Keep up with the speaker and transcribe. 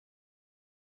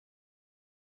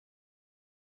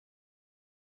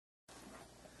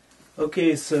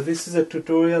Okay, so this is a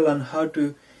tutorial on how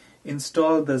to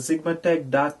install the Xigmatek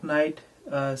Dark Knight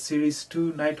Series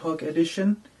 2 Nighthawk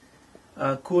Edition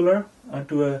cooler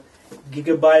onto a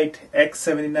Gigabyte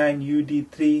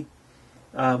X79-UD3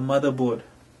 motherboard.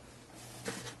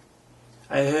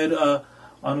 I heard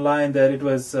online that it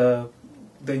was the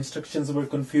instructions were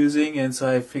confusing, and so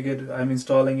I figured I'm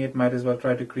installing it, might as well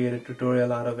try to create a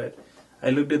tutorial out of it.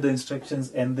 I looked at the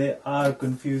instructions and they are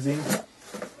confusing,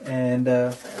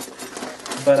 and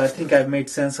but I think I've made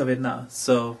sense of it now,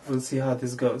 so we'll see how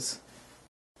this goes.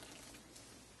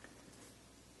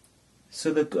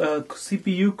 So the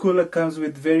CPU cooler comes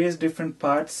with various different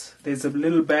parts. There's a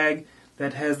little bag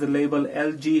that has the label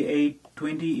LGA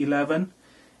 2011,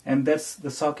 and that's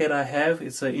the socket I have.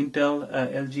 It's an Intel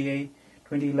LGA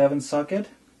 2011 socket.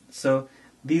 So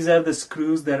these are the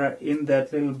screws that are in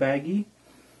that little baggie.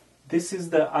 This is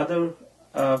the other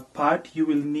part you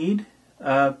will need.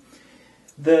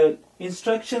 The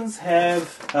instructions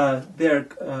have there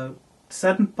are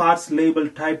certain parts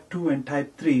labeled type 2 and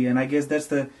type 3, and I guess that's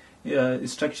the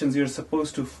instructions you're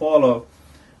supposed to follow,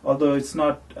 although it's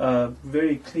not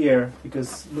very clear,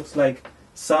 because it looks like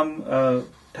some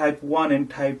type 1 and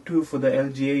type 2 for the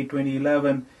LGA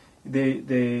 2011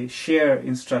 they share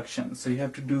instructions, so you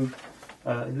have to do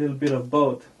a little bit of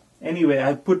both. Anyway,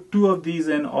 I put two of these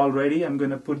in already. I'm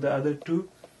going to put the other two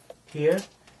here.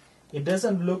 It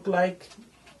doesn't look like,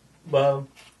 well,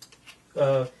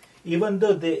 even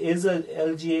though there is a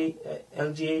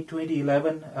LGA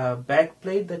 2011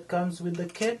 backplate that comes with the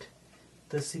kit,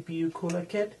 the CPU cooler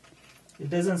kit, it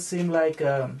doesn't seem like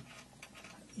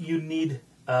you need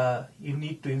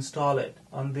to install it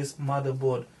on this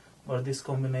motherboard or this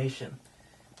combination.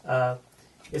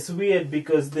 It's weird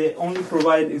because they only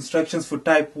provide instructions for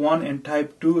type 1 and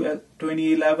type 2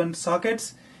 2011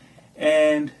 sockets,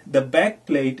 and the back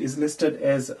plate is listed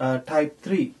as type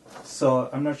 3, so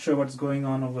I'm not sure what's going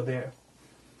on over there.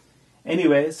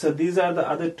 Anyway, so these are the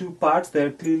other two parts.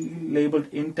 They're clearly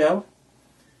labeled Intel,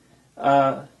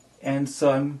 and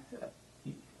so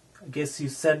I guess you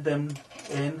set them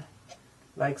in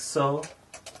like so.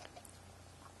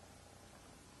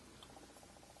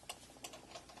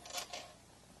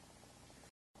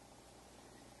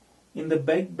 In the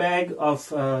big bag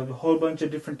of a whole bunch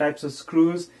of different types of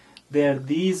screws, there are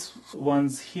these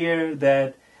ones here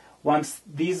that once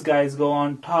these guys go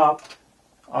on top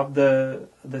of the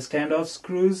standoff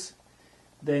screws,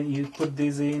 then you put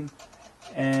these in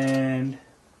and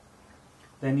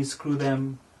then you screw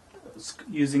them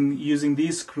using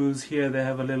these screws here. They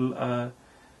have a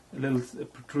little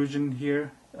protrusion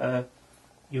here.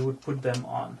 You would put them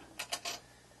on.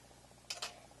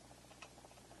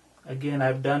 Again,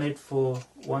 I've done it for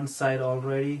one side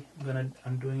already.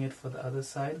 I'm doing it for the other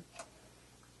side.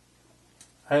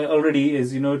 I already,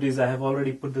 as you notice, I have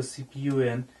already put the CPU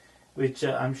in, which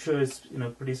I'm sure is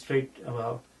pretty straight.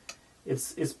 Well,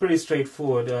 it's pretty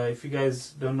straightforward. If you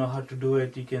guys don't know how to do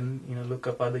it, you can look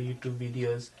up other YouTube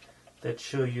videos that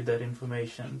show you that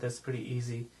information. That's pretty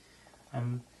easy.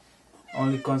 I'm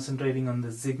only concentrating on the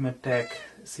Xigmatek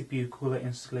CPU cooler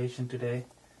installation today.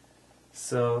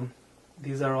 So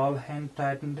these are all hand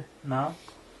tightened now.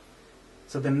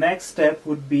 So the next step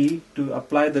would be to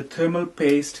apply the thermal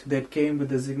paste that came with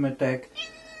the Xigmatek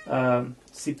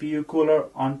CPU cooler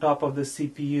on top of the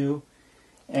CPU,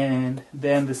 and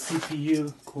then the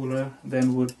CPU cooler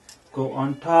then would go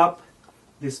on top.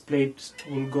 This plate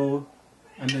will go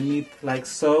underneath like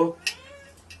so,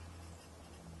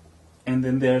 and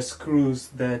then there are screws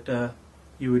that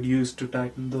you would use to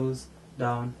tighten those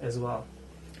down as well.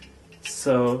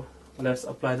 So let's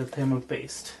apply the thermal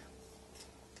paste.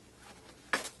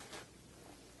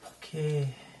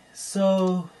 Okay,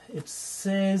 so it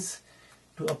says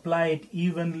to apply it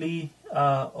evenly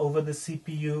over the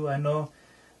CPU. I know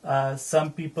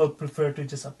some people prefer to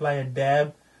just apply a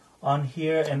dab on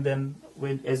here, and then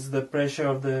as the pressure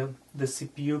of the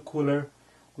CPU cooler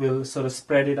will sort of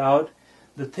spread it out.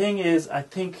 The thing is, I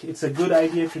think it's a good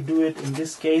idea to do it in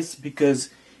this case,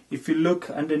 because if you look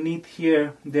underneath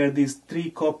here, there are these three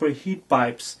copper heat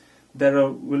pipes that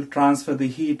will transfer the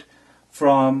heat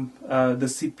from the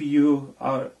CPU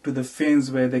to the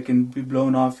fins where they can be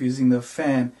blown off using the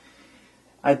fan.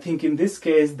 I think in this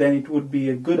case, then it would be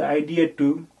a good idea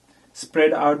to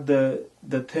spread out the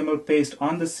thermal paste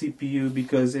on the CPU,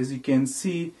 because as you can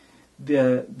see,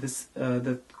 the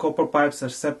copper pipes are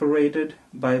separated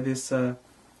by this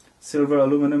silver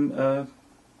aluminum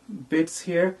bits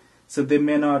here. So they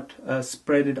may not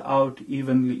spread it out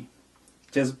evenly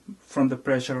just from the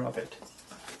pressure of it.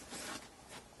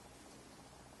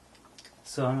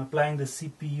 So I'm applying the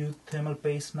CPU thermal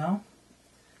paste now.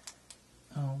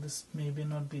 Oh, this maybe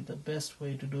not be the best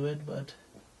way to do it, but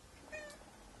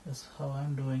that's how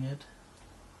I'm doing it.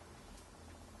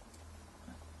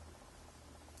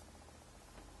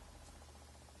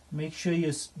 Make sure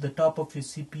the top of your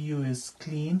CPU is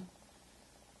clean.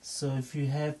 So if you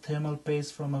have thermal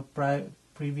paste from a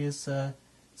previous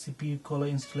CPU cooler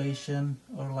installation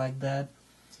or like that,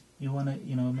 you want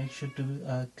to make sure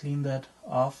to clean that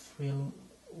off real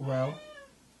well.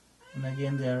 And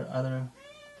again, there are other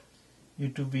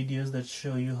YouTube videos that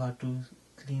show you how to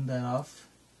clean that off.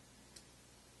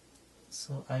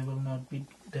 So I will not be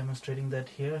demonstrating that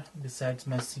here. Besides,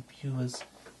 my CPU was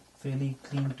fairly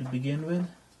clean to begin with.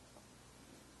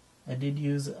 I did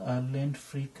use a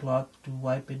lint-free cloth to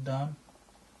wipe it down,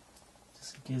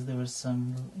 just in case there was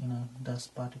some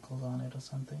dust particles on it or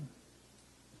something.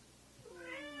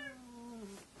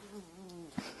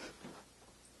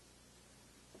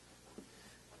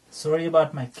 Sorry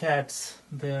about my cats,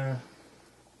 their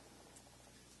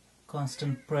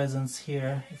constant presence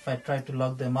here. If I try to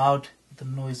lock them out, the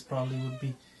noise probably would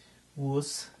be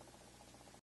worse.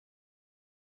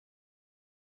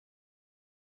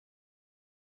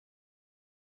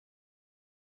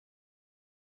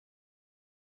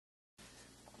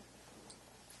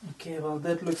 Okay, well,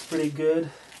 that looks pretty good.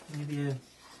 Maybe I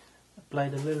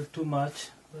applied a little too much,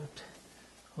 but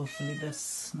hopefully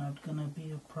that's not gonna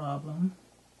be a problem.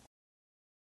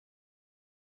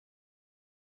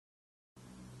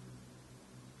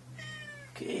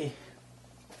 Okay.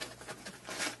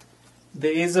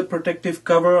 There is a protective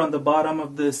cover on the bottom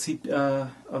of the seat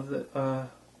where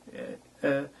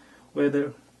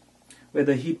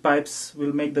the heat pipes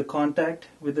will make the contact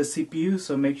with the CPU.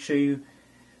 So make sure you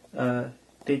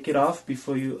take it off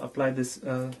before you apply this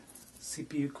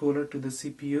CPU cooler to the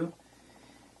CPU.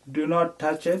 Do not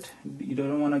touch it. You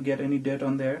don't want to get any dirt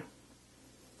on there.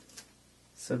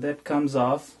 So that comes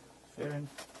off.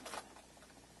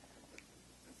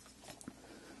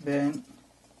 Then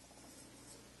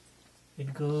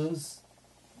it goes.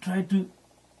 Try to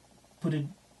put it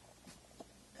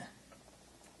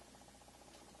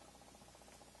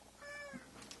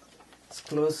as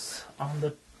close on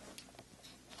the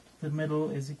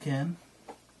middle as you can.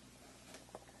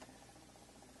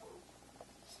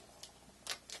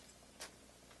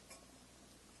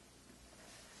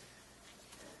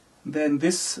 Then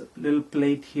this little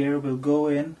plate here will go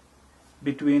in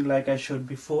between, like I showed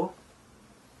before.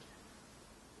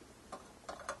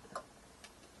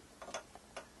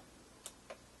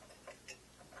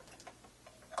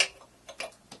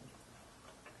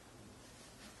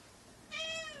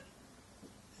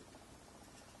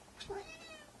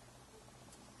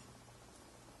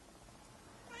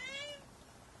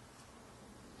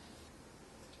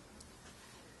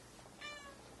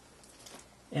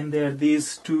 And there are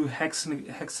these two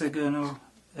hexagonal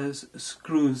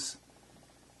screws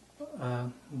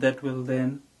that will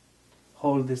then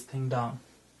hold this thing down.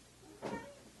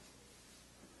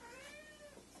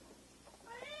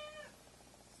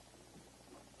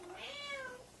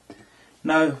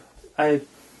 Now, I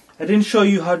didn't show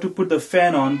you how to put the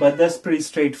fan on, but that's pretty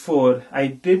straightforward. I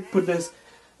did put this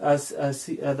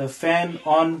the fan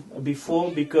on before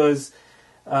because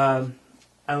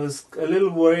I was a little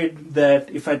worried that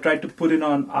if I tried to put it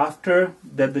on after,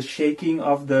 that the shaking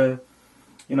of the,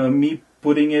 me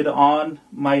putting it on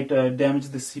might damage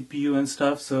the CPU and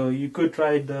stuff. So you could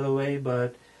try it the other way,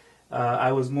 but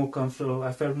I was more comfortable.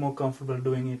 I felt more comfortable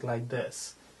doing it like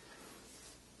this.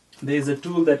 There's a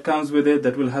tool that comes with it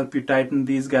that will help you tighten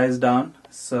these guys down.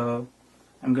 So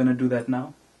I'm going to do that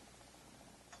now.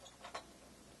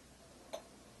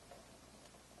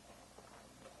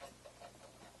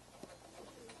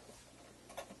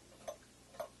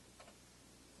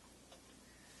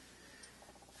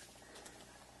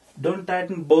 Don't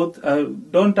tighten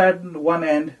don't tighten one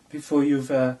end before you've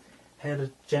had a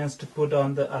chance to put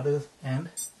on the other end.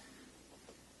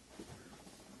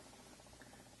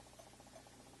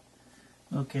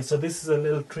 Okay, so this is a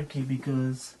little tricky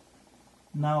because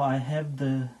now I have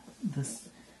the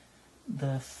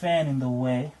fan in the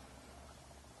way.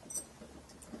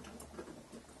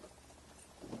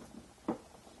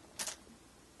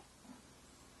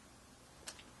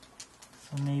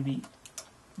 So maybe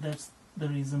that's the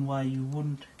reason why you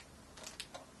wouldn't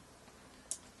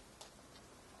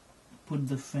put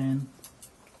the fan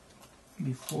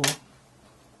before.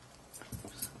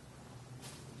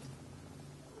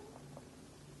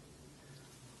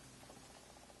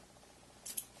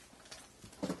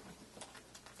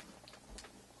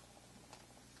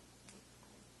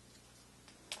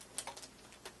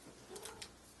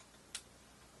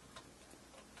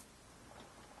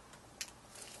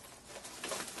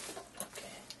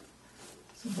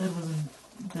 that wasn't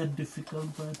that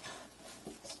difficult, but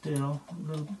still a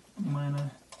little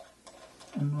minor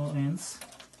annoyance.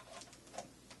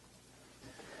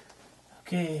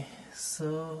 Okay,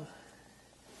 so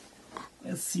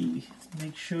let's see,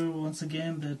 make sure once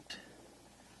again that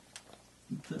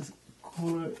the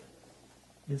cooler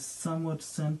is somewhat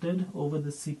centered over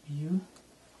the CPU.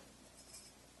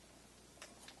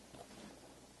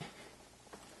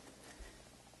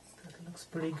 That looks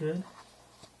pretty good.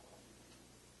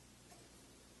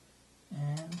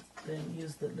 And then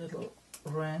use the little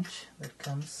wrench that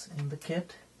comes in the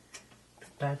kit to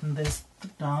tighten this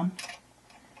down.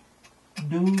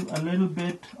 Do a little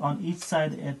bit on each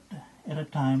side at a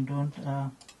time. Don't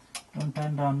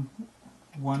tighten down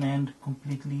one end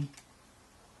completely.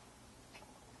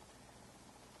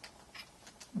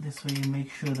 This way you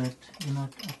make sure that you're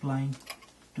not applying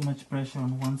too much pressure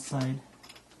on one side.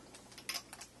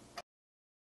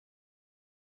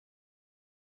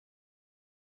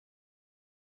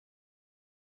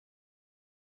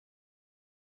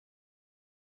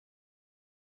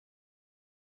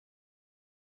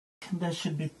 That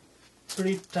should be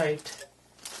pretty tight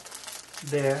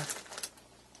there.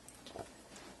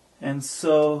 And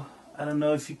so I don't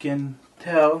know if you can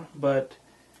tell, but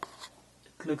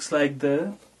it looks like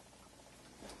the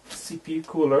CPU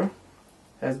cooler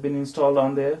has been installed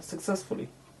on there successfully.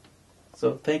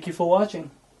 So thank you for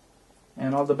watching,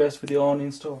 and all the best with your own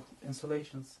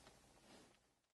installations.